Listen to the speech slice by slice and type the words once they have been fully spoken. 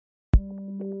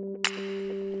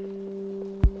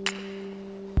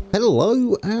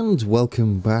Hello and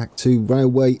welcome back to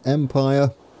Railway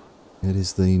Empire. It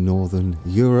is the Northern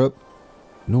Europe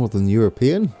DLC.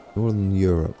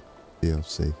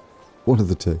 One of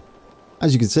the two.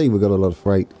 As you can see, we've got a lot of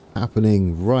freight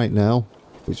happening right now,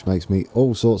 which makes me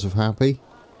all sorts of happy.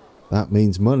 That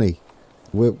means money.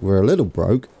 We're a little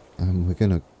broke, and we're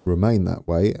going to remain that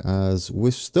way, as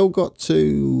we've still got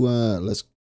to, let's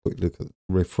quickly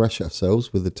refresh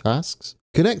ourselves with the tasks.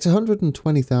 Connect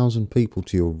 120,000 people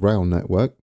to your rail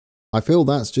network. I feel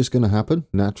that's just going to happen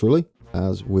naturally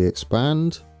as we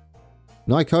expand.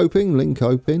 Nycoping,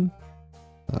 Linkoping.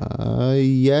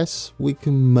 Yes, we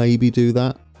can maybe do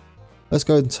that. Let's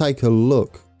go and take a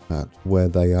look at where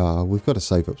they are. We've got to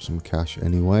save up some cash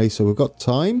anyway, so we've got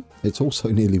time. It's also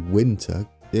nearly winter.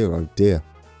 Dear oh dear.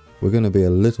 We're going to be a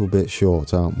little bit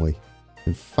short, aren't we?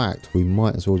 In fact, we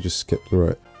might as well just skip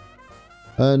through it.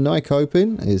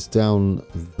 Nycoping is down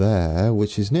there,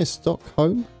 which is near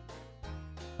Stockholm.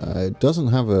 It doesn't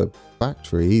have a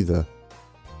factory either.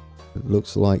 It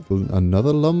looks like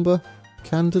another lumber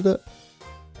candidate.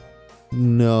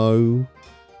 No.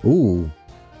 Ooh.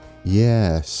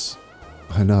 Yes.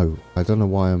 I know. I don't know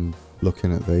why I'm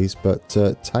looking at these, but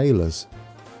tailors.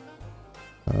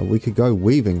 We could go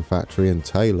weaving factory and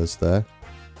tailors there.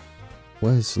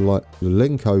 Where's like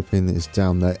Linkoping is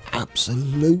down there.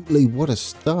 Absolutely, what a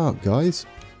start, guys.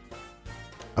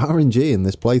 RNG in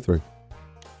this playthrough.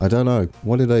 I don't know.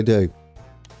 What did I do?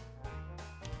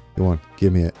 Come on,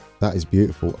 give me it. That is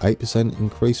beautiful. 8%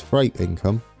 increased freight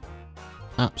income.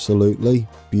 Absolutely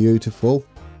beautiful.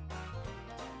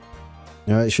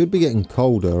 Now, it should be getting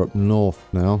colder up north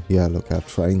now. Yeah, look, our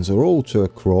trains are all to a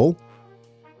crawl.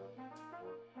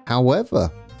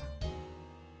 However,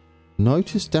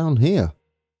 notice down here,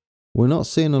 we're not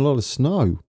seeing a lot of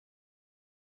snow.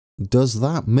 Does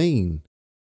that mean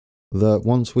that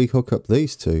once we hook up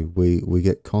these two, we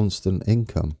get constant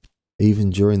income, even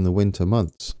during the winter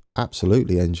months?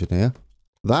 Absolutely, engineer.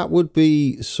 That would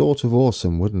be sort of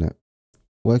awesome, wouldn't it?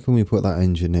 Where can we put that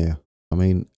engineer? I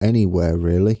mean, anywhere,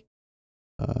 really.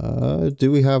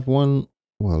 Do we have one?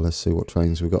 Well, let's see what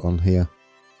trains we've got on here.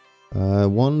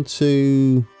 1,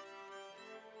 2...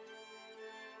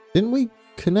 Didn't we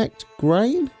connect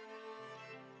grain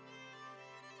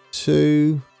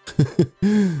to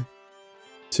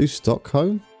to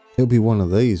Stockholm? It'll be one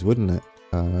of these, wouldn't it?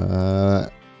 But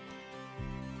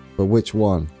which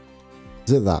one?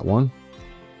 Is it that one?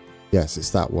 Yes, it's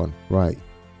that one. Right,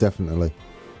 definitely.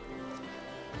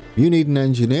 You need an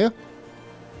engineer,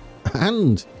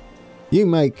 and you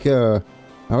make our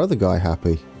other guy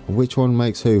happy. Which one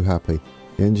makes who happy?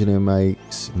 The engineer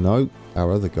makes... No,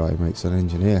 our other guy makes an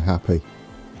engineer happy.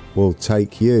 We'll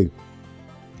take you.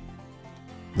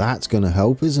 That's going to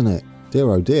help, isn't it? Dear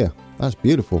oh dear. That's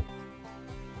beautiful.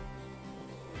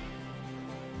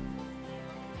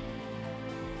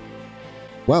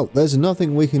 Well, there's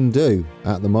nothing we can do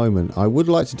at the moment. I would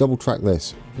like to double track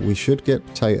this. We should get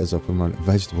potatoes up and running,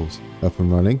 vegetables up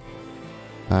and running.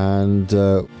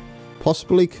 And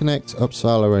possibly connect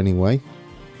Uppsala anyway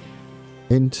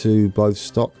into both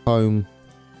Stockholm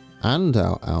and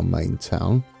our main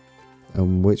town,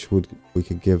 and we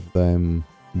could give them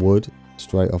wood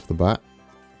straight off the bat,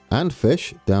 and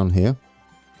fish down here.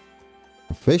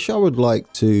 Fish I would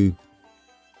like to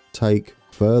take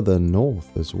further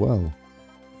north as well,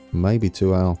 maybe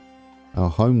to our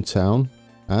hometown,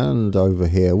 and over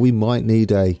here we might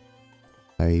need a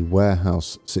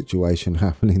warehouse situation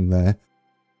happening there,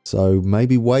 so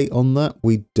maybe wait on that.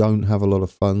 We don't have a lot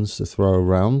of funds to throw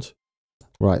around.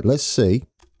 Right, let's see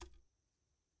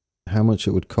how much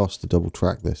it would cost to double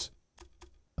track this.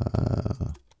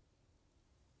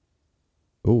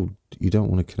 Oh, you don't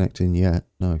want to connect in yet.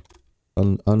 No.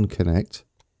 Unconnect.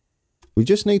 We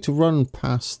just need to run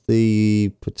past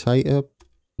the potato.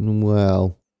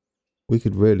 Well, we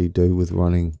could really do with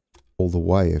running all the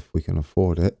way if we can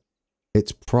afford it.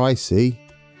 It's pricey.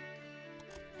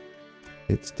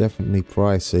 It's definitely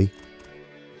pricey.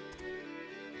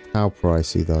 How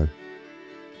pricey, though?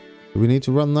 Do we need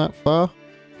to run that far?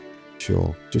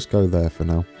 Sure, just go there for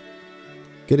now.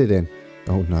 Get it in.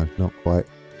 Oh no, not quite.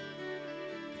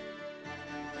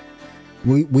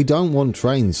 We don't want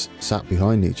trains sat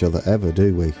behind each other ever,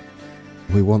 do we?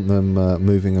 We want them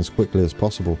moving as quickly as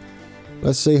possible.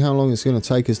 Let's see how long it's going to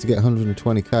take us to get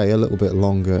 120k. A little bit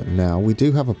longer now. We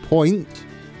do have a point.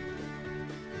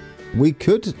 We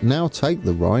could now take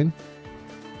the Rhine.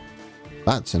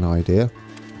 That's an idea.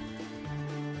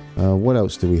 What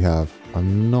else do we have?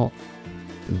 I'm not...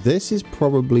 This is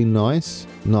probably nice.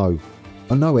 No.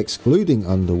 Oh no, excluding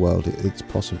Underworld, it's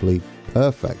possibly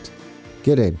perfect.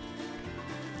 Get in.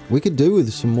 We could do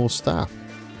with some more staff.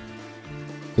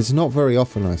 It's not very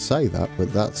often I say that,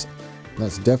 but that's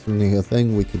definitely a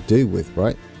thing we could do with,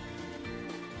 right?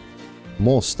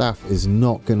 More staff is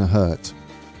not going to hurt.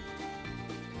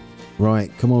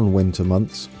 Right, come on, winter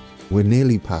months. We're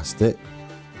nearly past it.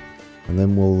 And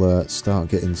then we'll start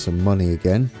getting some money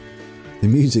again. The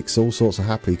music's all sorts of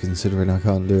happy considering I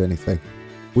can't do anything.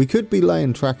 We could be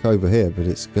laying track over here, but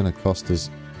it's going to cost us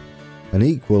an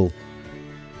equal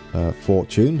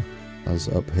fortune as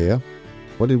up here.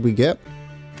 What did we get?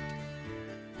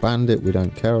 Bandit we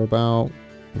don't care about.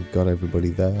 We've got everybody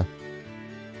there.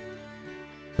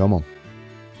 Come on.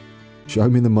 Show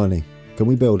me the money. Can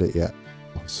we build it yet?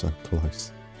 Oh, so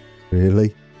close.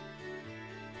 Really?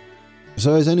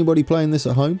 So is anybody playing this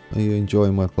at home? Are you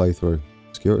enjoying my playthrough?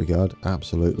 Security guard,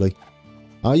 absolutely.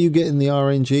 Are you getting the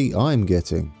RNG I'm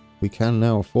getting? We can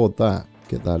now afford that.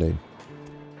 Get that in.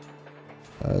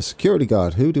 Security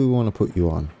guard, who do we want to put you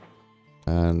on?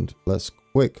 And let's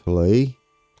quickly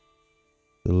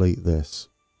delete this.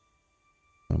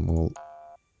 And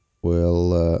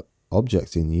we'll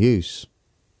object in use.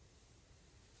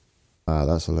 Ah,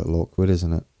 that's a little awkward,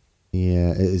 isn't it?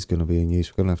 Yeah, it is going to be in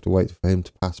use. We're going to have to wait for him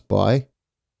to pass by.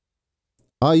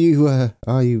 Are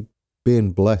you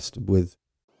being blessed with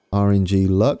RNG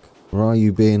luck, or are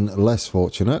you being less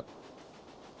fortunate?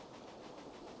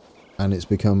 And it's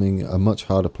becoming a much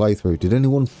harder playthrough. Did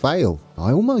anyone fail?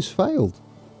 I almost failed.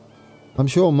 I'm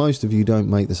sure most of you don't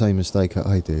make the same mistake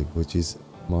I do, which is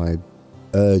my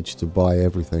urge to buy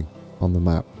everything on the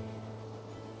map.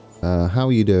 How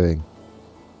are you doing?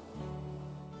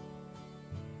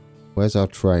 Where's our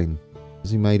train?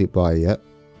 Has he made it by yet?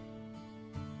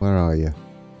 Where are you?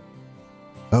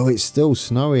 Oh, it's still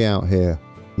snowy out here.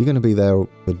 You're going to be there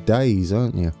for days,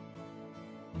 aren't you?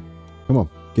 Come on,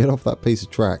 get off that piece of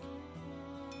track.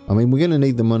 I mean, we're going to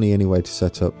need the money anyway to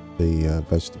set up the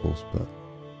vegetables, but...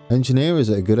 Engineer, is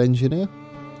it a good engineer?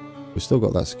 We've still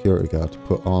got that security guard to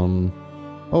put on...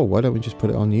 Oh, why don't we just put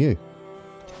it on you?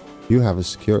 You have a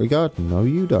security guard? No,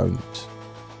 you don't.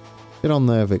 Get on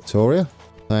there, Victoria.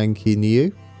 Thanking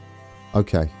you.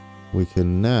 Okay, we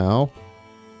can now...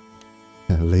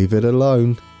 leave it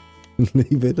alone.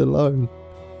 Leave it alone.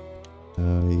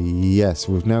 Yes,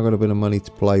 we've now got a bit of money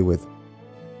to play with.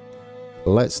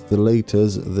 Let's delete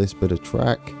us this bit of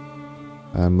track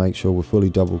and make sure we're fully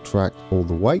double tracked all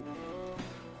the way.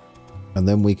 And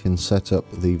then we can set up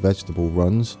the vegetable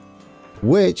runs,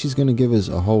 which is going to give us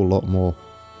a whole lot more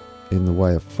in the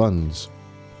way of funds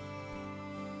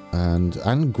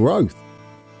and growth.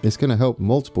 It's going to help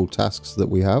multiple tasks that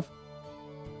we have,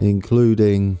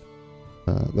 including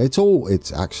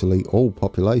it's actually all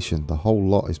population. The whole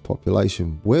lot is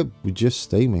population. We're just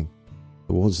steaming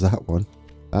towards that one.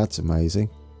 That's amazing.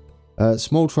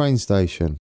 Small train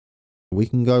station. We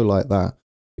can go like that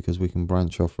because we can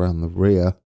branch off around the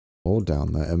rear or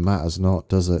down there. It matters not,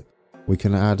 does it? We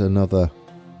can add another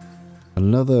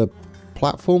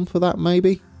platform for that,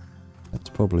 maybe. That's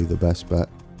probably the best bet.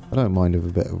 I don't mind if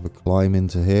a bit of a climb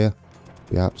into here.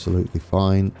 Be absolutely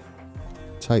fine.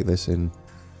 Take this in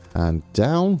and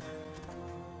down.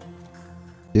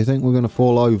 Do you think we're going to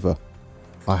fall over?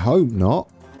 I hope not.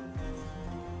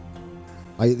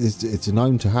 It's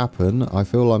known to happen. I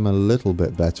feel I'm a little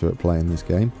bit better at playing this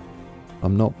game.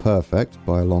 I'm not perfect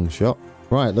by a long shot.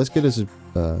 Right, let's get us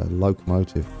a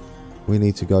locomotive. We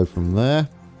need to go from there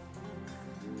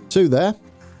to there.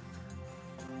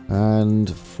 And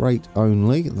freight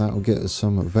only. That'll get us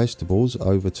some vegetables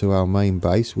over to our main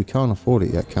base. We can't afford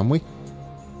it yet, can we?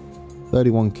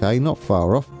 31k, not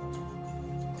far off.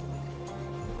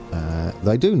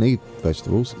 They do need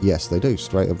vegetables. Yes, they do.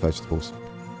 Straight up vegetables.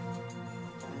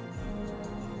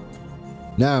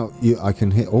 Now, I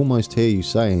can almost hear you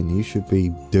saying you should be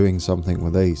doing something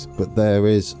with these. But there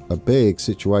is a big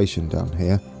situation down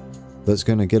here that's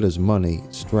going to get us money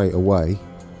straight away.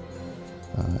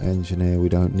 Engineer, we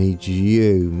don't need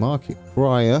you. Market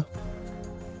crier.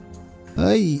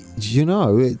 Hey, you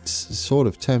know, it's sort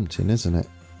of tempting, isn't it?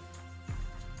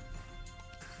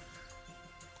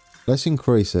 Let's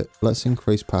increase it. Let's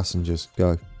increase passengers.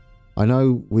 Go. I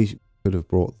know we could have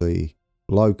brought the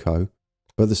loco,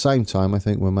 but at the same time, I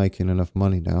think we're making enough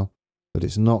money now that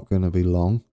it's not going to be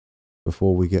long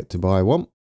before we get to buy one.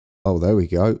 Oh, there we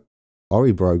go.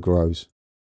 Oribro grows.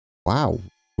 Wow,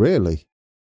 really?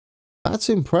 That's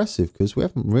impressive because we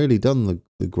haven't really done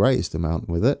the greatest amount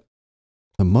with it.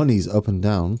 The money's up and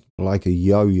down like a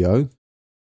yo-yo.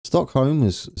 Stockholm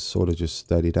is sort of just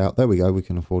steadied out. There we go. We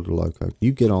can afford a loco.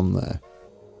 You get on there.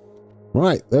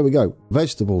 Right, there we go.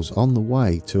 Vegetables on the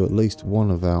way to at least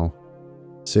one of our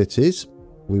cities.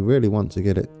 We really want to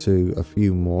get it to a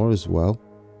few more as well.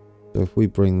 So if we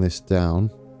bring this down,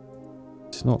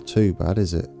 It's not too bad,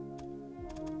 is it?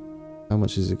 How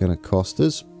much is it going to cost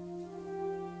us?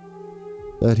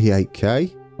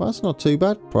 38k. Well, that's not too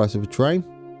bad. Price of a train.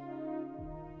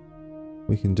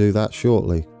 We can do that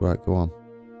shortly. Right, go on.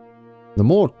 The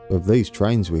more of these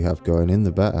trains we have going in,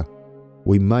 the better.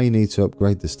 We may need to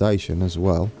upgrade the station as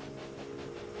well.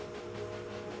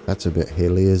 That's a bit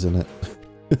hilly, isn't it?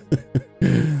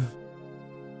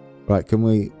 Right, can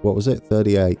we... What was it?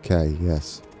 38k,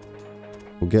 yes.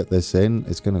 We'll get this in.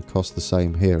 It's going to cost the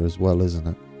same here as well, isn't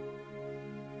it?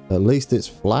 At least it's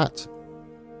flat.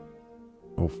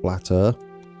 Or flatter.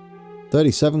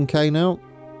 37k now.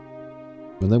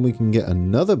 And then we can get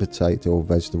another potato or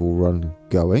vegetable run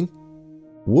going.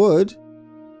 Wood.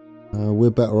 We're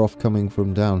better off coming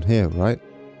from down here, right?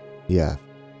 Yeah.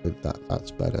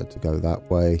 That's better to go that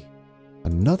way.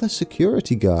 Another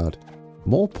security guard.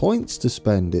 More points to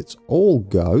spend. It's all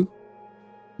go.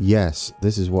 Yes,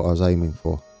 this is what I was aiming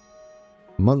for.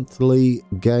 Monthly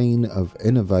gain of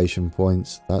innovation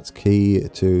points. That's key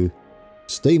to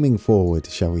steaming forward,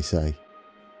 shall we say.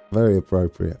 Very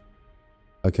appropriate.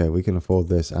 Okay, we can afford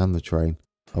this and the train.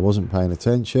 I wasn't paying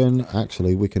attention.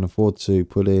 Actually, we can afford to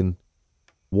put in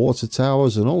water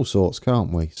towers and all sorts,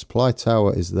 can't we? Supply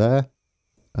tower is there.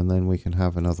 And then we can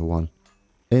have another one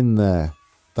in there.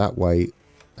 That way,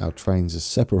 our trains are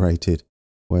separated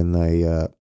when they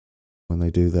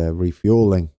do their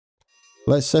refueling.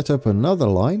 Let's set up another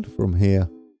line from here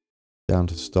down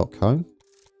to Stockholm.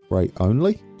 Freight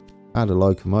only. Add a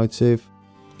locomotive.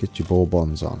 Get your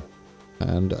Bourbons on.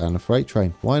 And a freight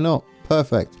train. Why not?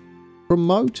 Perfect.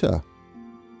 Promoter.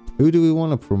 Who do we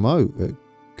want to promote? It'd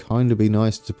kind of be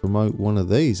nice to promote one of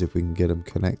these if we can get them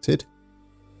connected.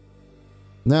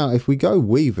 Now, if we go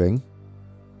weaving,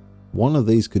 one of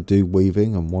these could do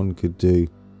weaving and one could do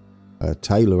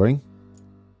tailoring.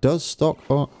 Does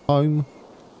Stockholm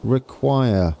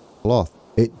require cloth?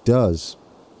 It does.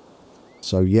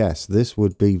 So yes, this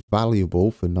would be valuable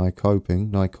for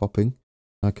Nykoping.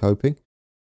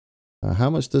 How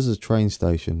much does a train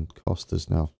station cost us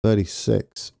now?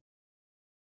 36.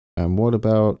 And what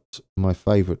about my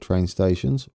favourite train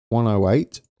stations?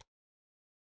 108.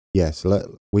 Yes,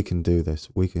 we can do this.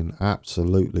 We can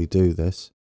absolutely do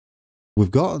this. We've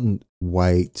got...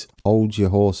 Wait, hold your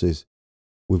horses.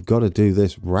 We've got to do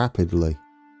this rapidly.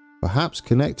 Perhaps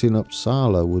connecting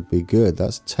Uppsala would be good.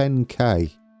 That's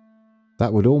 10k.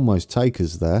 That would almost take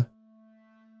us there.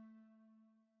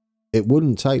 It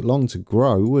wouldn't take long to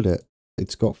grow, would it?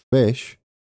 It's got fish.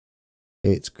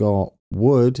 It's got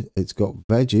wood. It's got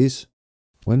veggies.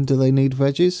 When do they need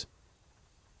veggies?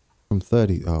 From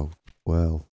 30... Oh,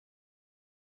 well.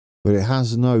 But it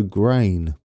has no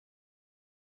grain.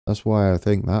 That's why I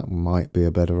think that might be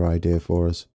a better idea for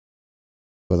us.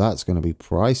 But that's going to be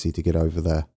pricey to get over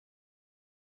there.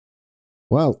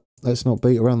 Well, let's not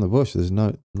beat around the bush. There's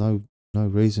no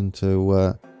reason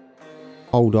to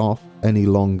hold off any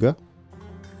longer.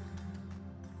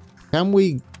 Can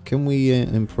we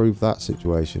improve that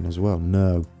situation as well?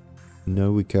 No.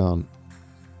 No, we can't.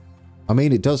 I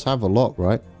mean, it does have a lot,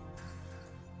 right?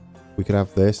 We could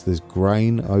have this. There's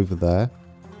grain over there.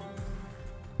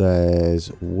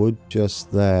 There's wood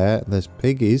just there. There's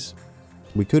piggies.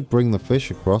 We could bring the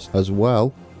fish across as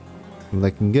well. And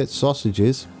they can get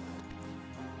sausages.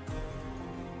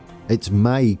 It's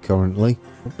May currently.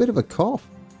 A bit of a cough.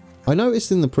 I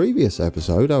noticed in the previous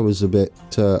episode I was a bit...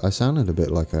 I sounded a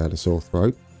bit like I had a sore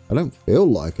throat. I don't feel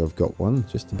like I've got one.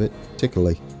 Just a bit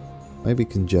tickly. Maybe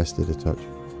congested a touch.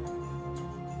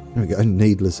 There we go.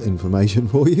 Needless information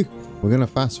for you. We're going to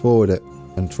fast forward it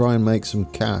and try and make some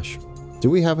cash. Do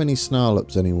we have any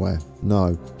snarlops anywhere?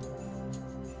 No.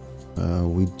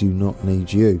 We do not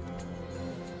need you.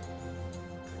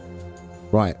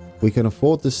 Right. We can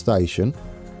afford the station.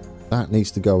 That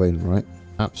needs to go in, right?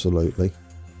 Absolutely.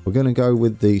 We're going to go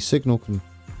with the signal...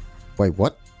 Wait,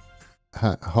 what?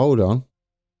 Hold on.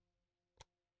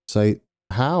 Say,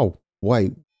 how?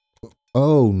 Wait.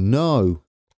 Oh, no.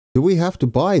 Do we have to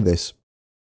buy this?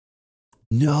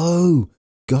 No.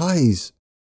 Guys.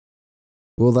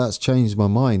 Well, that's changed my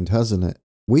mind, hasn't it?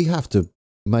 We have to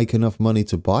make enough money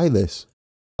to buy this.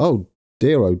 Oh,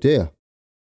 dear, oh, dear.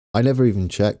 I never even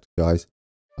checked, guys.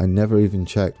 I never even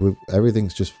checked.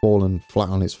 Everything's just fallen flat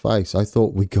on its face. I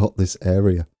thought we got this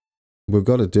area. We've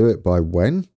got to do it by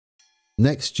when?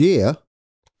 Next year?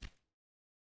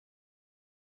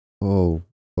 Oh.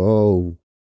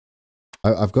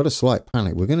 I've got a slight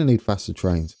panic. We're going to need faster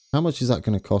trains. How much is that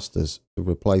going to cost us to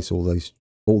replace all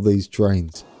these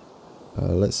trains?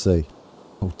 Let's see.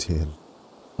 Oh dear.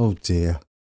 Oh dear.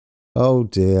 Oh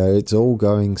dear. It's all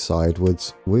going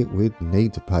sideways. We'd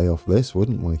need to pay off this,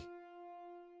 wouldn't we?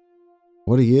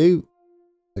 What are you?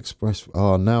 Express.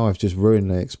 Oh, now I've just ruined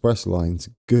the express lines.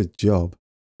 Good job.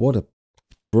 What a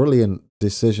brilliant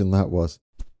decision that was.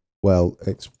 Well,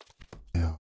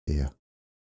 oh dear.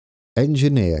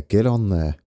 Engineer, get on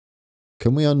there.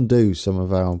 Can we undo some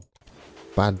of our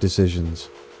bad decisions?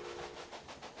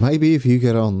 Maybe if you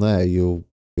get on there, you'll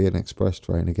be an express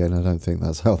train again. I don't think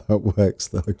that's how that works,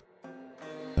 though.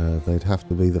 They'd have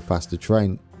to be the faster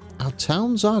train. Our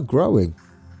towns are growing.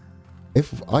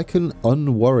 If I can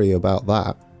unworry about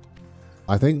that,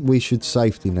 I think we should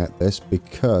safety net this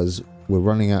because we're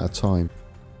running out of time.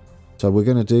 So we're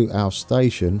going to do our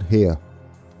station here.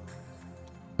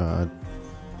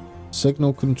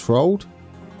 Signal controlled?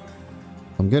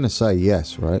 I'm going to say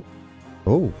yes, right?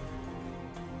 Oh.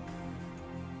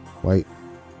 Wait.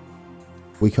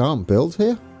 We can't build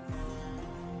here?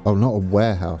 Oh, not a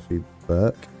warehouse, you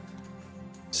Burke.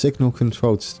 Signal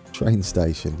controlled train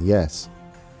station, yes.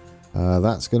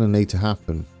 That's going to need to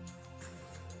happen.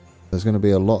 There's going to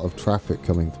be a lot of traffic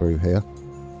coming through here.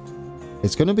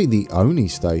 It's going to be the only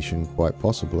station, quite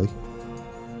possibly.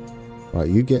 Right,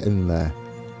 you get in there.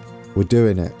 We're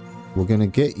doing it. We're going to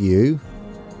get you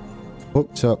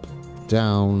hooked up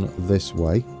down this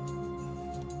way.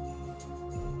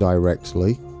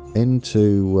 Directly.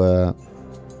 Into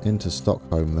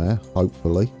Stockholm there,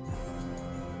 hopefully.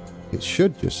 It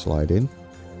should just slide in.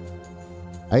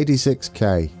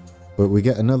 86k. But we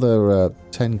get another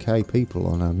 10k people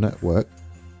on our network.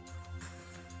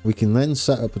 We can then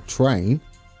set up a train,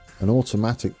 an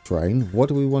automatic train. What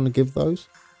do we want to give those?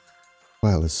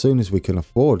 Well, as soon as we can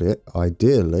afford it,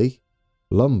 ideally,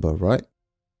 lumber, right?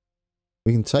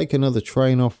 We can take another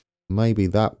train off maybe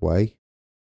that way.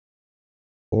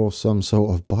 Or some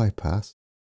sort of bypass.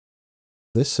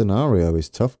 This scenario is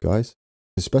tough, guys.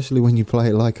 Especially when you play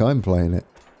it like I'm playing it.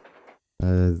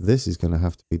 This is going to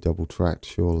have to be double tracked,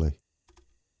 surely.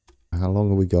 How long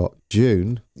have we got?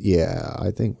 June? Yeah,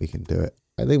 I think we can do it.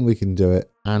 I think we can do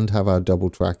it and have our double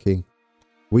tracking.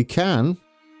 We can.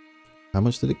 How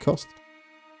much did it cost?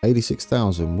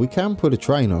 86,000. We can put a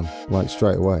train on, like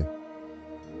straight away.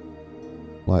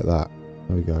 Like that.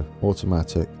 There we go.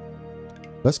 Automatic.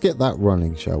 Let's get that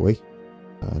running, shall we?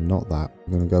 Not that.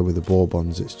 I'm going to go with the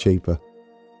Bourbons. It's cheaper.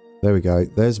 There we go.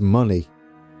 There's money,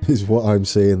 is what I'm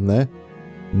seeing there.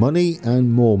 Money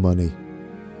and more money.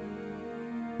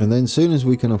 And then as soon as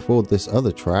we can afford this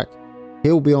other track,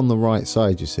 he'll be on the right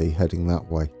side, you see, heading that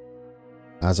way.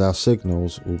 As our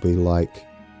signals will be like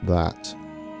that.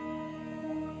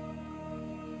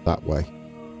 That way.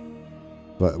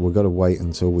 But we've got to wait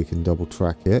until we can double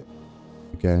track it.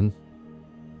 Again.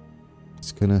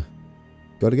 It's gonna...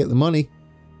 Got to get the money.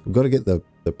 We've got to get the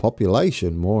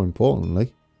population, more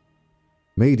importantly.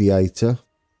 Mediator.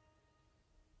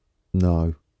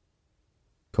 No.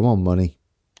 Come on, money.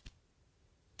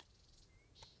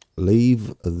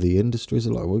 Leave the industries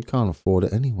alone. We can't afford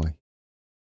it anyway.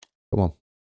 Come on.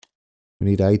 We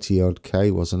need 80 odd K,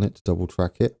 wasn't it, to double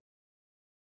track it?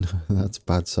 That's a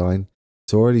bad sign.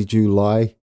 It's already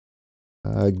July.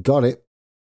 Got it.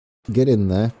 Get in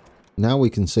there. Now we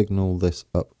can signal this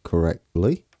up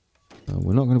correctly.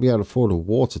 We're not going to be able to afford a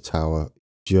water tower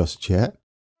just yet.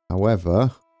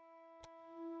 However,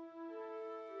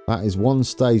 that is one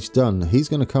stage done. He's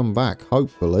going to come back,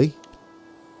 hopefully,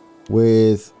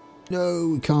 with...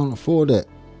 No, we can't afford it.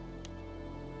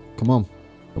 Come on.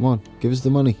 Come on. Give us the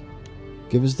money.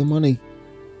 Give us the money.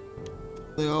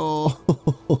 Oh,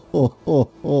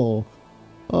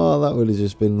 oh, that would have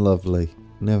just been lovely.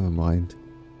 Never mind.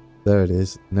 There it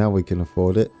is. Now we can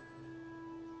afford it.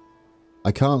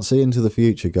 I can't see into the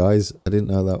future, guys. I didn't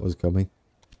know that was coming.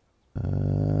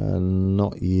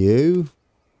 Not you.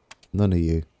 None of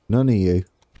you. None of you.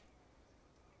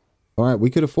 Alright, we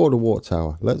could afford a water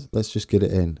tower. Let's just get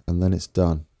it in, and then it's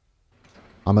done.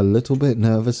 I'm a little bit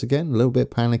nervous again, a little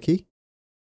bit panicky.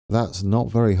 That's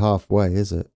not very halfway,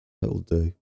 is it? It'll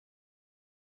do.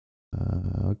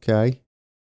 Okay.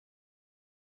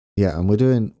 Yeah, and we're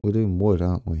doing wood,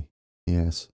 aren't we?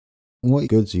 Yes. What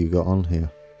goods you got on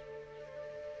here?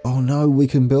 Oh no, we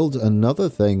can build another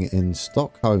thing in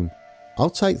Stockholm. I'll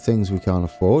take things we can't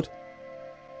afford.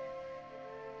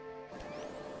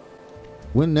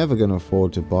 We're never going to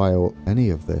afford to buy any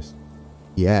of this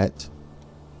yet.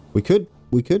 We could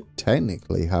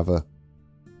technically have a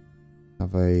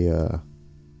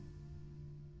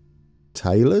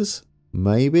tailor's,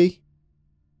 maybe.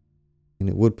 And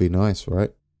it would be nice,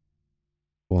 right?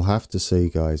 We'll have to see,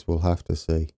 guys. We'll have to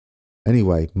see.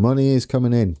 Anyway, money is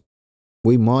coming in.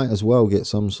 We might as well get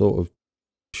some sort of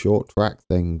short track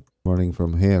thing running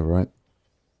from here, right?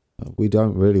 We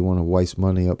don't really want to waste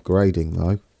money upgrading,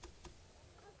 though.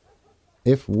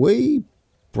 If we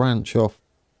branch off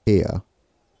here,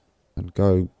 And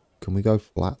go... Can we go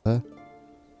flat there?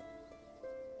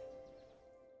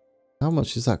 How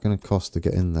much is that going to cost to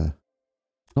get in there?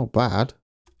 Not bad.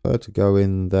 Prefer to go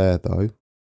in there though.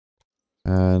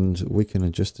 And we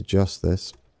can just adjust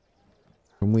this.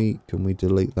 Can we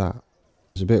delete that?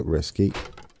 It's a bit risky.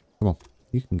 Come on,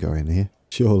 you can go in here.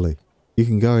 Surely. You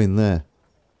can go in there.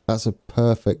 That's a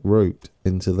perfect route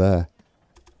into there.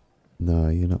 No,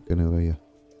 you're not going to, are you?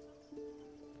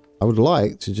 I would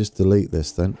like to just delete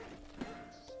this then.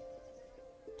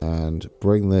 And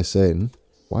bring this in.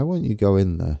 Why won't you go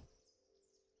in there?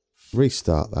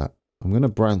 Restart that. I'm going to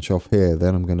branch off here,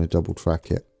 then I'm going to double track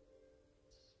it.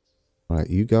 Right,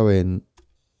 you go in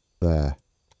there.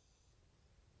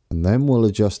 And then we'll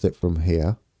adjust it from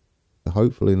here. To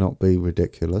hopefully not be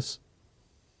ridiculous.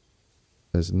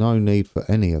 There's no need for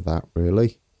any of that,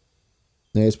 really.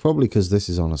 Yeah, it's probably because this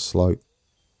is on a slope.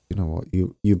 You know what?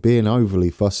 You're being overly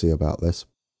fussy about this.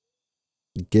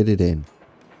 Get it in.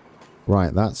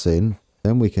 Right, that's in.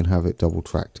 Then we can have it double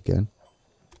tracked again.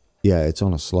 Yeah, it's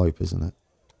on a slope, isn't it?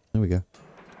 There we go.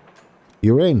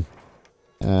 You're in.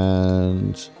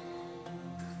 And...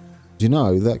 do you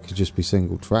know, that could just be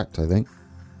single tracked, I think.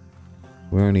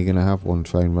 We're only going to have one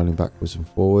train running backwards and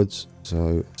forwards.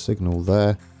 So, a signal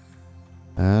there.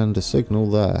 And a signal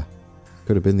there.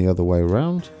 Could have been the other way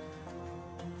around.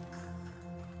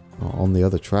 On the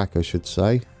other track, I should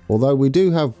say. Although we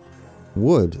do have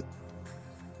wood.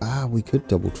 Ah, we could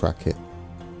double track it.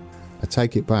 I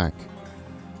take it back.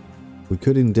 We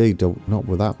could indeed, not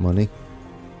with that money.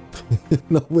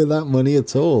 Not with that money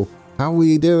at all. How are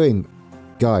we doing?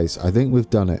 Guys, I think we've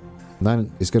done it.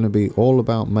 Then it's going to be all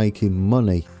about making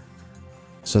money.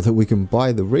 So that we can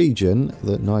buy the region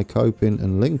that Nycopin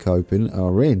and Linkopin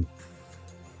are in.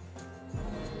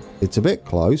 It's a bit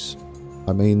close.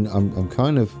 I mean, I'm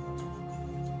kind of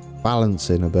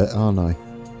balancing a bit, aren't I?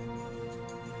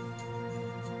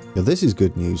 Yeah, this is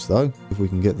good news, though. If we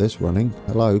can get this running.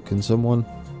 Hello, can someone...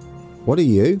 What are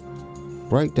you?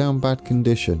 Break down bad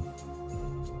condition.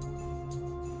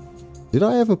 Did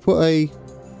I ever put a...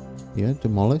 Yeah,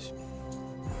 demolish.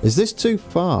 Is this too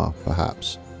far,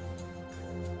 perhaps?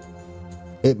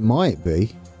 It might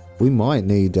be. We might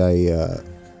need a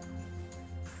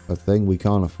thing we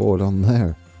can't afford on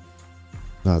there.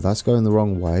 No, that's going the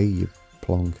wrong way, you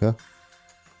plonker.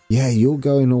 Yeah, you're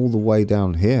going all the way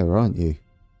down here, aren't you?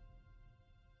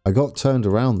 I got turned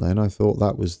around then. I thought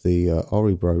that was the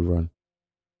Oribro run.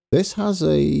 This has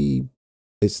a...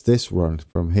 It's this run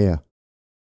from here.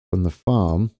 From the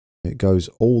farm, it goes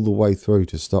all the way through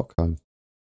to Stockholm.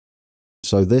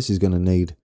 So this is going to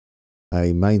need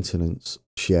a maintenance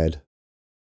shed.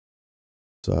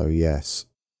 So yes.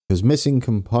 Because missing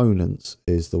components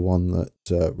is the one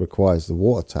that requires the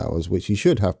water towers, which you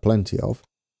should have plenty of.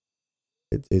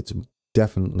 It's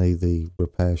definitely the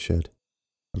repair shed.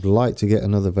 I'd like to get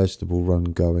another vegetable run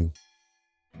going.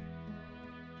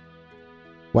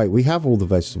 Wait, we have all the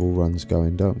vegetable runs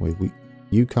going, don't we?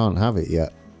 You can't have it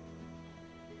yet.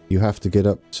 You have to get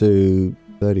up to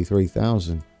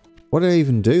 33,000. What did I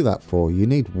even do that for? You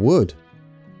need wood.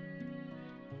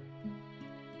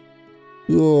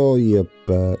 Oh, you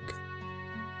Burke.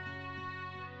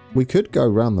 We could go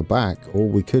round the back, or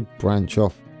we could branch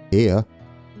off here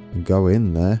and go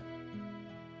in there.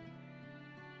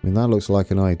 I mean, that looks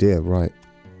like an idea, right?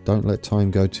 Don't let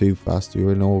time go too fast.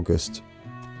 You're in August.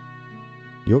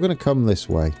 You're going to come this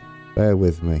way. Bear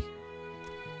with me.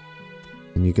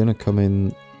 And you're going to come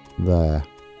in there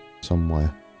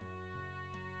somewhere.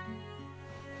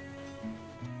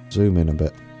 Zoom in a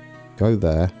bit. Go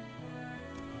there.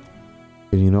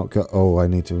 Can you not go... Oh, I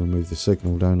need to remove the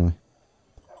signal, don't I?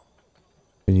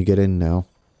 Can you get in now?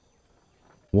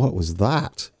 What was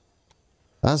that?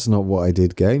 That's not what I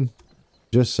did, game.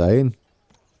 Just saying.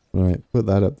 Right, put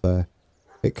that up there.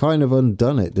 It kind of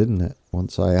undone it, didn't it?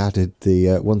 Once I added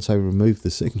the... once I removed the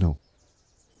signal.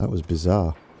 That was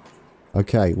bizarre.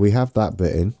 Okay, we have that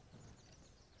bit in.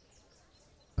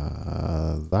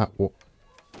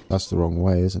 That's the wrong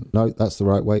way, isn't it? No, that's the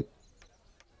right way.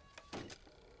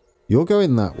 You're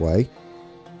going that way.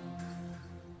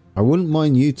 I wouldn't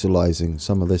mind utilising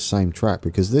some of this same track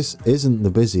because this isn't the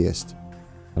busiest.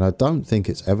 And I don't think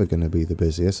it's ever going to be the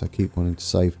busiest. I keep wanting to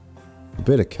save a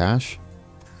bit of cash.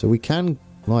 So we can,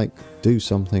 like, do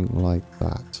something like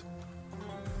that.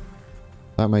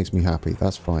 That makes me happy.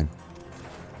 That's fine.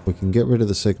 We can get rid of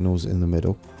the signals in the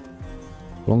middle.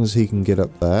 As long as he can get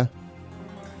up there.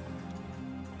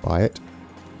 Buy it.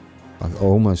 I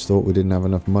almost thought we didn't have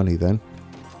enough money then.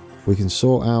 We can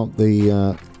sort out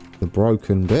the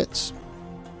broken bits.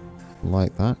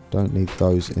 Like that. Don't need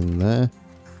those in there.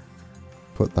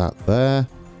 Put that there.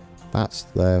 That's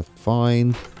there.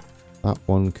 Fine. That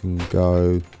one can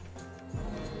go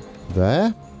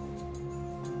there.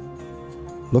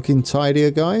 Looking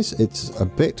tidier, guys. It's a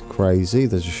bit crazy.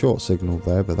 There's a short signal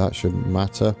there, but that shouldn't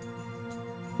matter.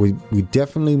 We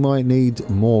definitely might need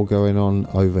more going on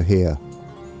over here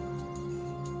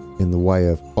in the way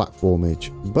of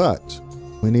platformage, but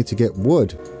we need to get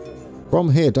wood from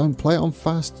here. Don't play it on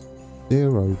fast.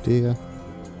 Dear, oh dear.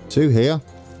 2 here.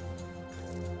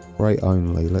 Freight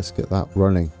only. Let's get that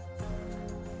running.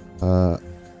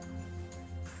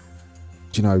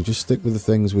 You know, just stick with the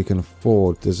things we can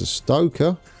afford. There's a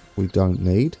stoker we don't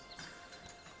need.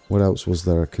 What else was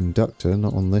there? A conductor,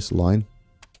 not on this line.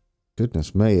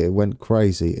 Goodness me, it went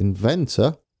crazy.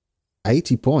 Inventor,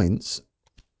 80 points.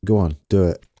 Go on, do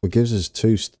it. It gives us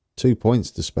two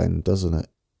points to spend, doesn't it?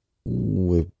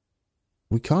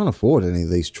 We can't afford any of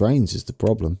these trains is the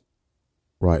problem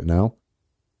right now.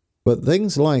 But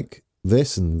things like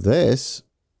this and this,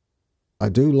 I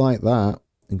do like that.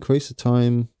 Increase the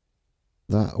time.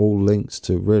 That all links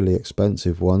to really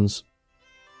expensive ones.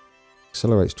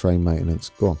 Accelerates train maintenance.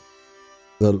 Go on.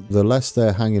 The less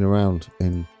they're hanging around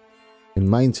in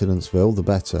Maintenanceville, the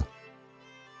better.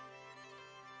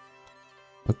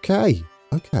 Okay.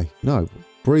 Okay. No,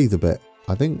 breathe a bit.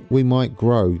 I think we might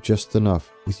grow just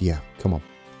enough. Yeah, come on.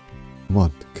 Come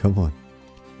on. Come on.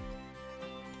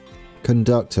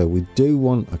 Conductor. We do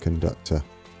want a conductor.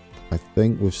 I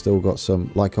think we've still got some,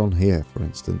 like on here, for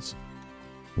instance.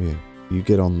 Yeah. You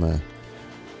get on there.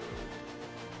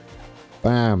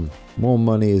 Bam. More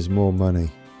money is more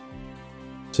money.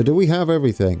 So do we have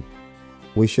everything?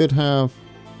 We should have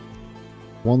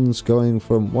ones going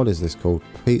from, what is this called?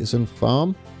 Peterson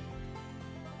Farm?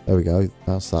 There we go.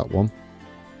 That's that one.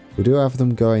 We do have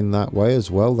them going that way as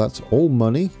well. That's all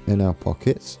money in our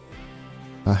pockets.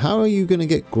 Now, how are you going to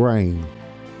get grain?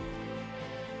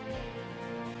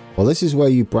 Well, this is where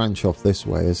you branch off this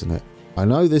way, isn't it? I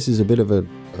know this is a bit of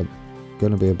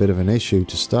going to be a bit of an issue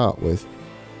to start with,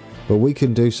 but we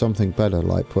can do something better,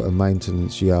 like put a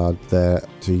maintenance yard there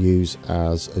to use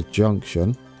as a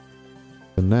junction.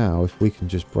 For now, if we can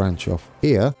just branch off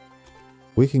here,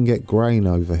 we can get grain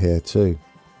over here too,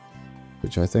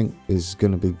 which I think is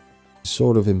going to be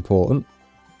sort of important.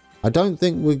 I don't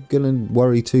think we're going to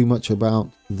worry too much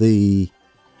about the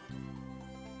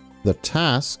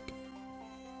task.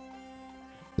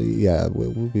 Yeah,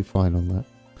 we'll be fine on that,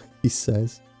 he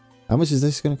says. How much is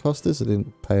this going to cost us? I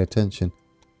didn't pay attention.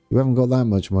 You haven't got that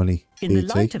much money. In the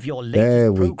light of your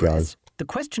latest progress, the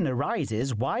question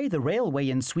arises why the railway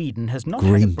in Sweden has not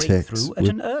had a breakthrough at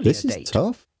an earlier date. This is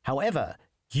tough. However,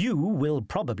 you will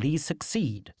probably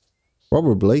succeed.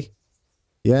 Probably.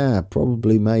 Yeah,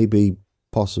 probably, maybe,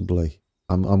 possibly.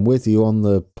 I'm with you on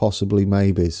the possibly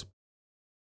maybes.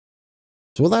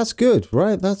 So, well, that's good,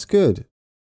 right? That's good.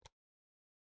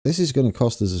 This is going to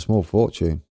cost us a small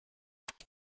fortune.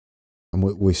 And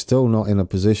we're still not in a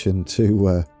position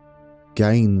to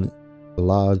gain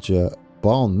larger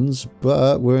bonds,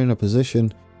 but we're in a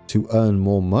position to earn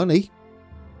more money.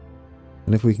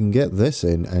 And if we can get this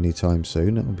in anytime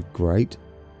soon, that would be great.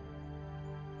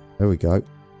 There we go.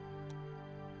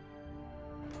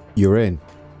 You're in.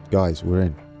 Guys, we're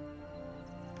in.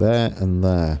 There and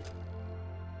there.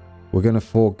 We're going to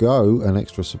forego an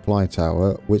extra supply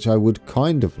tower, which I would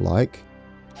kind of like.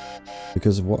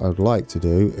 Because what I'd like to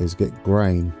do is get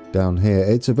grain down here.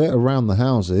 It's a bit around the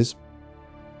houses,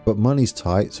 but money's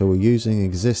tight, so we're using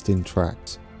existing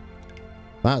tracks.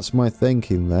 That's my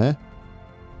thinking there.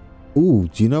 Ooh,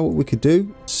 do you know what we could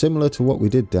do? Similar to what we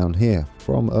did down here.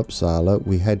 From Uppsala,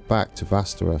 we head back to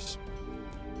Västerås.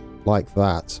 Like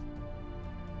that.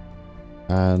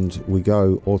 And we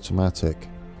go automatic.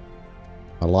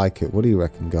 I like it. What do you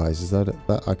reckon, guys? Is that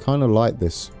I kind of like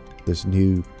this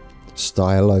new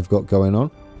style I've got going on.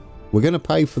 We're going to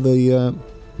pay for the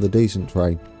decent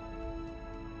train,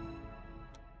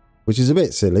 which is a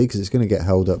bit silly because it's going to get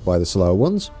held up by the slower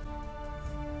ones.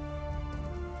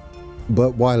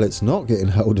 But while it's not getting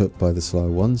held up by the slow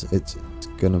ones, it's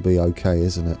going to be okay,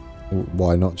 isn't it?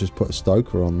 Why not just put a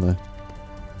stoker on there?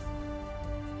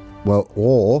 Well,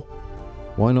 or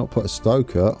why not put a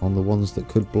stoker on the ones that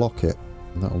could block it?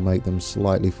 And that will make them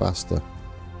slightly faster.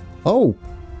 Oh!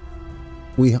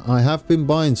 I have been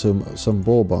buying some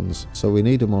Bourbons, so we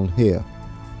need them on here.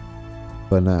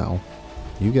 For now.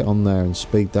 You get on there and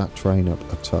speed that train up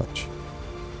a touch.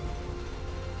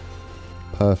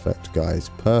 Perfect, guys.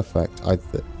 Perfect. I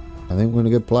think we're in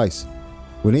a good place.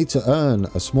 We need to earn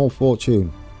a small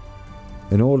fortune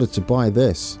in order to buy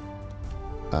this.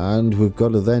 And we've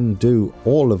got to then do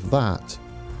all of that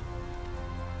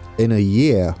in a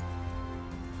year.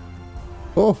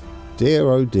 Oh, dear,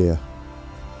 oh dear.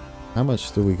 How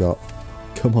much do we got?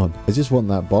 Come on. I just want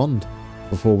that bond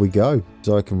before we go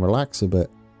so I can relax a bit.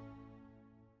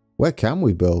 Where can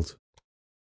we build?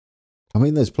 I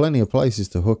mean, there's plenty of places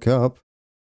to hook up.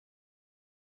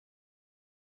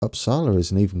 Uppsala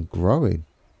isn't even growing.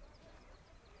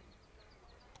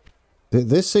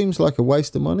 This seems like a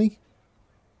waste of money,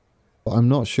 but I'm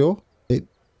not sure.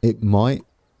 It might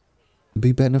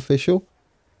be beneficial.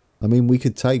 I mean, we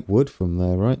could take wood from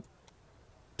there, right?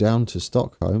 Down to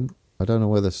Stockholm. I don't know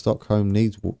whether Stockholm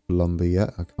needs lumber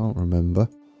yet. I can't remember.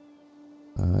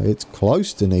 It's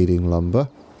close to needing lumber.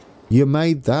 You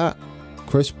made that?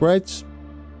 Crisp breads?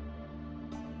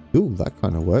 Ooh, that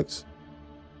kind of works.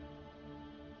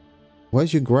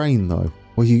 Where's your grain, though?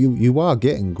 Well, you are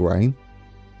getting grain.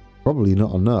 Probably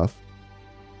not enough.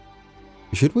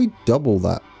 Should we double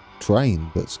that train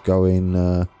that's going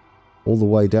all the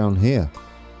way down here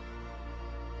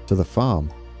to the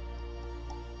farm?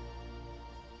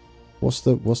 What's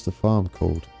the farm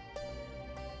called?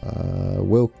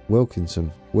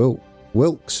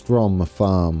 Wilkstrom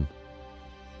Farm.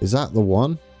 Is that the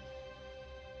one?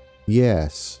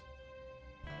 Yes.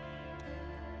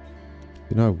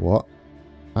 You know what?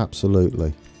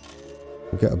 Absolutely.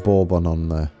 We'll get a Bourbon on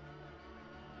there.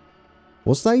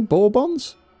 Was they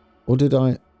Bourbons? Or did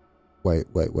I... Wait.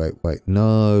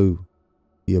 No.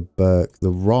 You Burke. The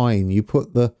Rhine. You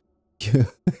put the...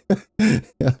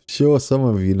 I'm sure some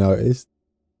of you noticed.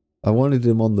 I wanted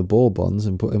him on the Bourbons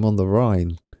and put him on the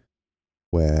Rhine.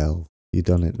 Well, you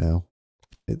done it now.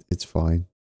 It's fine.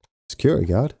 Security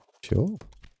guard. Sure.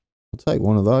 I'll take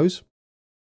one of those.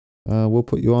 We'll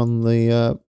put you on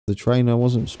the train I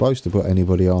wasn't supposed to put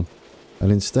anybody on.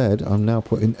 And instead, I'm now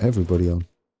putting everybody on.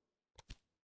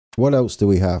 What else do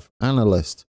we have?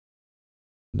 Analyst.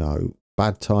 No.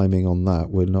 Bad timing on that.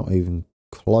 We're not even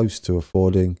close to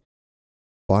affording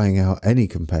buying out any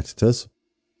competitors.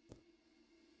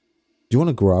 Do you want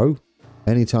to grow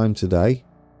anytime today?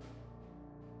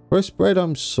 Crisp bread,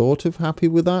 I'm sort of happy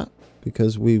with that.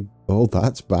 Because we... Oh,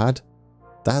 that's bad.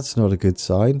 That's not a good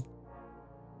sign.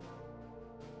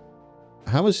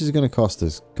 How much is it going to cost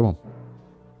us? Come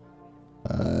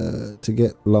on. To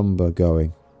get lumber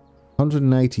going.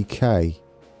 180k.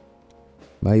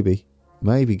 Maybe.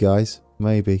 Maybe, guys.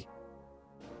 Maybe.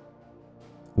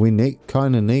 We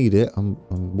kind of need it. I'm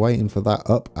waiting for that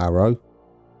up arrow.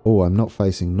 Oh, I'm not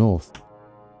facing north.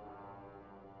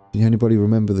 Does anybody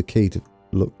remember the key to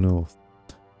look north?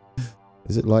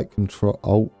 Is it like Control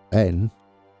Alt N?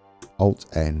 Alt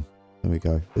N. There we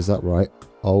go. Is that right?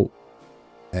 Alt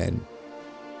N.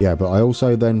 Yeah, but I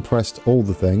also then pressed all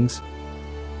the things.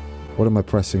 What am I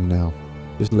pressing now?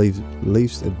 Just leave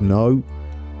no.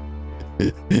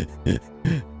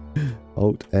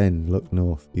 Alt N, look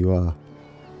north. You are.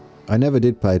 I never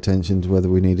did pay attention to whether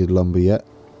we needed lumber yet.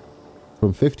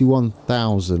 From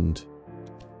 51,000.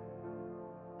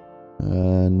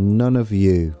 None of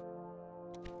you.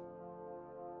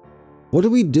 What do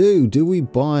we do? Do we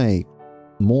buy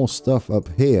more stuff up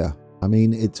here? I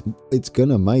mean, it's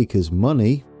gonna make us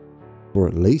money. Or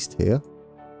at least here.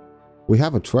 We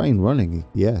have a train running.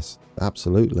 Yes,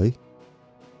 absolutely.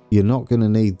 You're not going to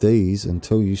need these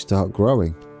until you start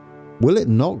growing. Will it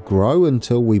not grow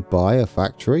until we buy a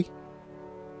factory?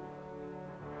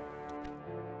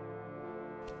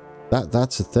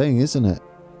 That's a thing, isn't it?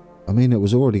 I mean, it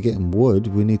was already getting wood.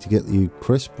 We need to get you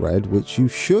crisp bread, which you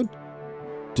should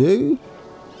do.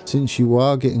 Since you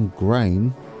are getting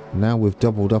grain. Now we've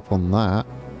doubled up on that.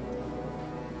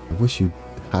 I wish you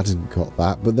hadn't got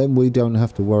that, but then we don't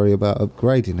have to worry about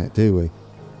upgrading it, do we?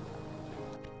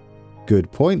 Good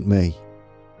point, me.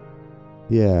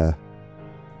 Yeah.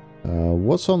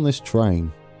 What's on this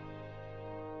train?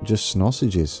 Just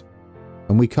sausages.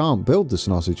 And we can't build the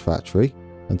sausage factory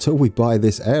until we buy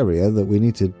this area that we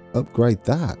need to upgrade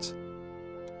that.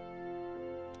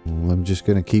 Well, I'm just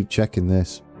going to keep checking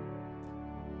this.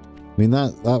 I mean,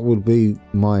 that would be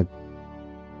my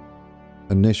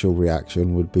initial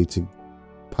reaction, would be to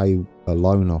pay a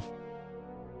loan off,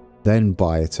 then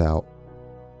buy it out.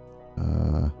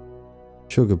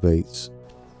 Sugar beets.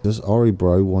 Does Ori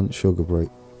Bro want sugar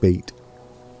beet?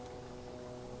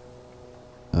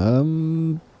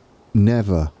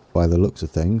 Never, by the looks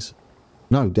of things.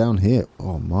 No, down here.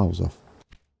 Oh, miles off.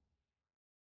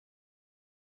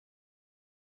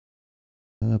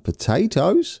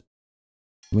 Potatoes?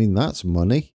 I mean, that's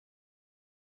money.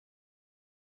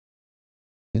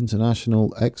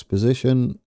 International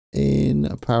Exposition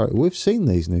in Paris. We've seen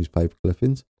these newspaper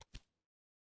clippings.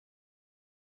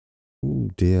 Oh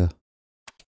dear.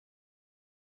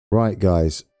 Right,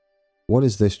 guys. What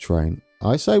is this train?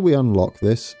 I say we unlock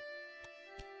this.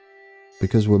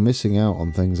 Because we're missing out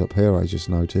on things up here, I just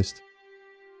noticed.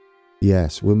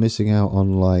 Yes, we're missing out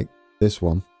on like this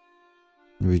one.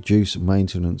 Reduce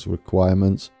maintenance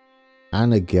requirements.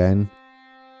 And again,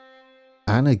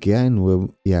 and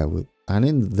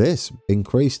in this,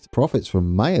 increased profits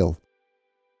from mail.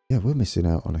 Yeah, we're missing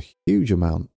out on a huge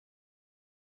amount.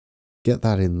 Get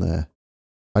that in there.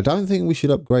 I don't think we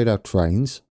should upgrade our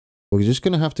trains. We're just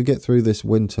going to have to get through this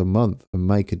winter month and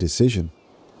make a decision.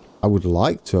 I would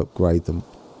like to upgrade them.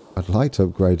 I'd like to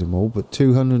upgrade them all, but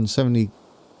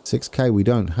 276k we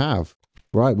don't have.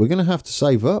 Right, we're going to have to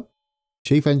save up.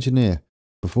 Chief Engineer,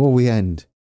 before we end,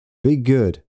 be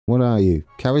good. What are you?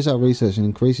 Carries out research and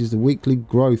increases the weekly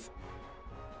growth.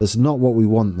 That's not what we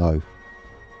want, though.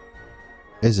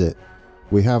 Is it?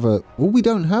 We have a... Well, we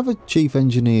don't have a Chief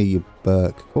Engineer, you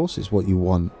Burke. Of course it's what you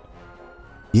want.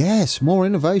 Yes, more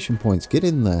innovation points. Get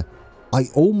in there. I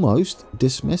almost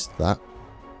dismissed that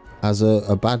as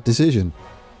a bad decision.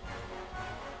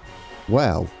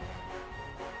 Well.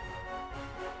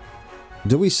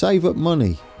 Do we save up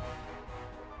money?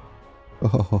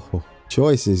 Oh,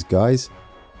 choices, guys.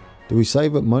 Do we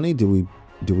save up money? Do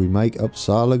we make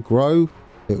Uppsala grow?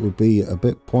 It would be a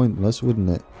bit pointless, wouldn't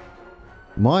it?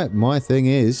 My thing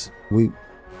is, we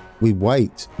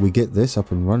wait. We get this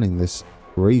up and running, this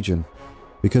region.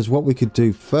 Because what we could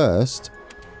do first...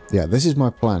 Yeah, this is my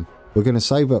plan. We're going to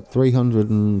save up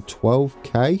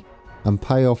 312k and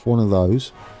pay off one of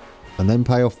those. And then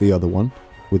pay off the other one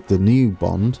with the new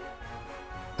bond.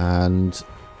 And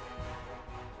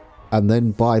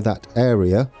then buy that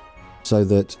area so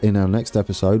that in our next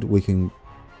episode we can,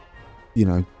 you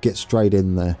know, get straight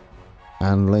in there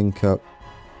and link up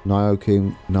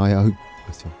Nyokim.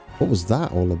 What was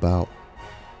that all about?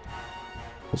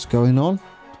 What's going on?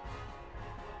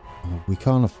 Oh, we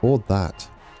can't afford that.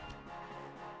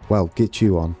 Well, get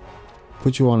you on.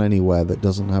 Put you on anywhere that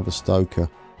doesn't have a stoker.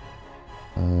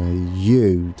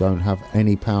 You don't have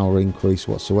any power increase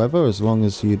whatsoever as long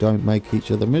as you don't make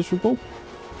each other miserable.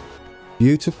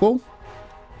 Beautiful.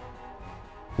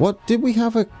 What, did we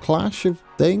have a clash of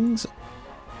things?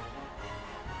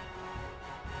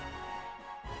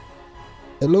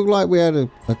 It looked like we had a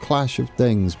clash of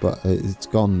things, but it's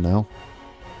gone now.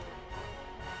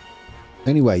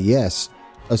 Anyway, yes.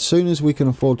 As soon as we can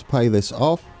afford to pay this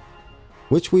off,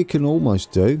 which we can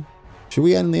almost do. Should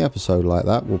we end the episode like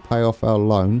that? We'll pay off our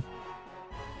loan.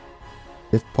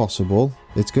 If possible.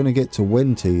 It's going to get to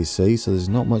winter, you see, so there's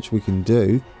not much we can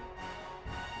do.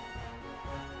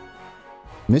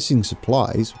 Missing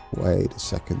supplies. Wait a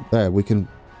second. There, we can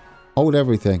hold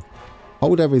everything.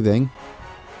 Hold everything.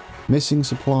 Missing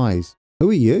supplies. Who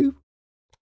are you?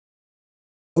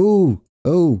 Oh,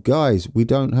 guys, we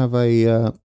don't have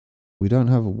a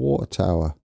water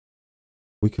tower.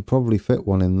 We could probably fit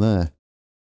one in there.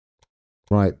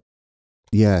 Right.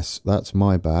 Yes, that's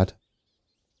my bad.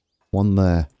 One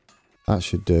there. That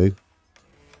should do.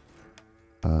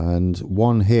 And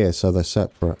one here, so they're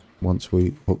separate once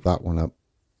we hook that one up.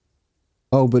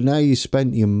 Oh, but now you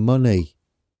spent your money.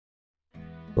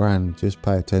 Gran, just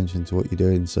pay attention to what you're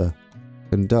doing, sir.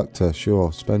 Conductor,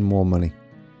 sure, spend more money.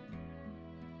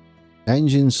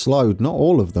 Engines slowed. Not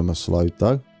all of them are slowed,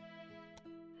 though.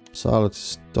 Solid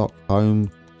Stockholm.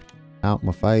 Out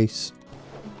my face.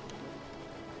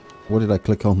 What did I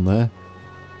click on there?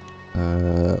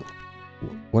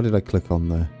 What did I click on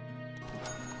there?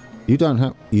 You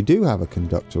do have a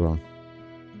conductor on.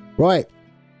 Right.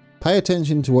 Pay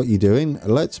attention to what you're doing.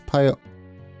 Let's pay...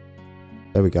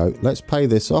 There we go. Let's pay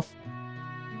this off.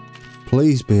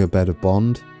 Please be a better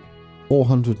bond.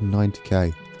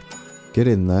 490k. Get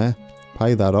in there.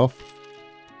 Pay that off.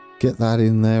 Get that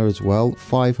in there as well.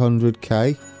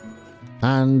 500k.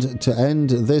 And to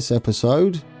end this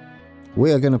episode,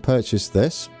 we are going to purchase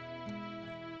this.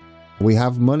 We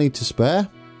have money to spare.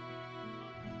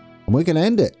 And we're going to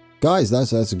end it. Guys,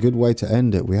 that's a good way to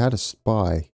end it. We had a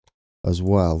spy as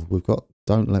well. We've got...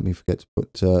 Don't let me forget to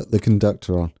put the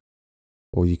conductor on.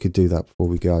 Or you could do that before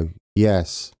we go.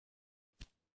 Yes.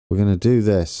 We're going to do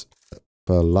this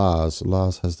for Lars.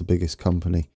 Lars has the biggest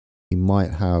company. He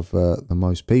might have the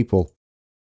most people.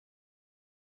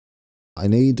 I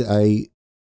need a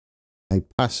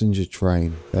passenger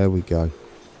train. There we go.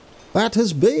 That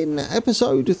has been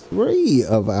episode 3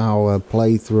 of our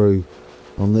playthrough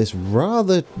on this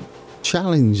rather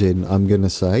challenging, I'm going to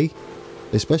say,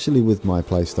 especially with my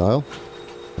playstyle,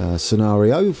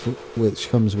 scenario, which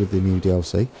comes with the new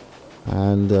DLC.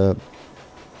 And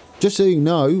just so you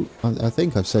know, I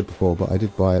think I've said before, but I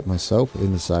did buy it myself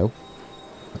in the sale.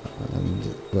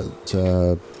 But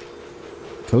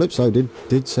Kalypso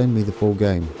did send me the full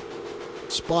game.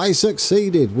 Spy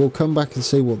succeeded. We'll come back and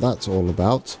see what that's all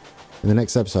about. in the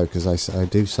next episode, because I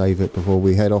do save it before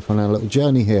we head off on our little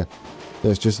journey here. So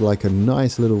it's just like a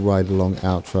nice little ride along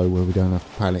outro where we don't have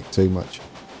to panic too much.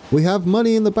 We have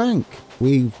money in the bank.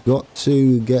 We've got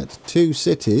to get 2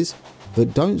 cities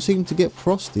that don't seem to get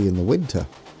frosty in the winter,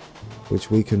 which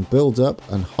we can build up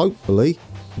and hopefully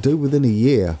do within a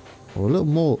year or a little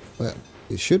more.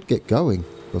 It should get going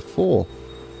before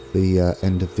the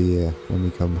end of the year when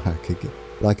we come back again.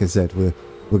 Like I said, we're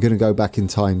going to go back in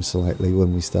time slightly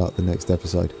when we start the next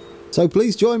episode. So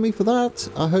please join me for that.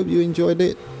 I hope you enjoyed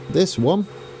it, this one,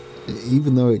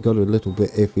 even though it got a little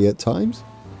bit iffy at times,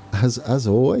 as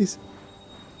always.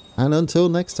 And until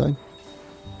next time,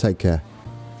 take care.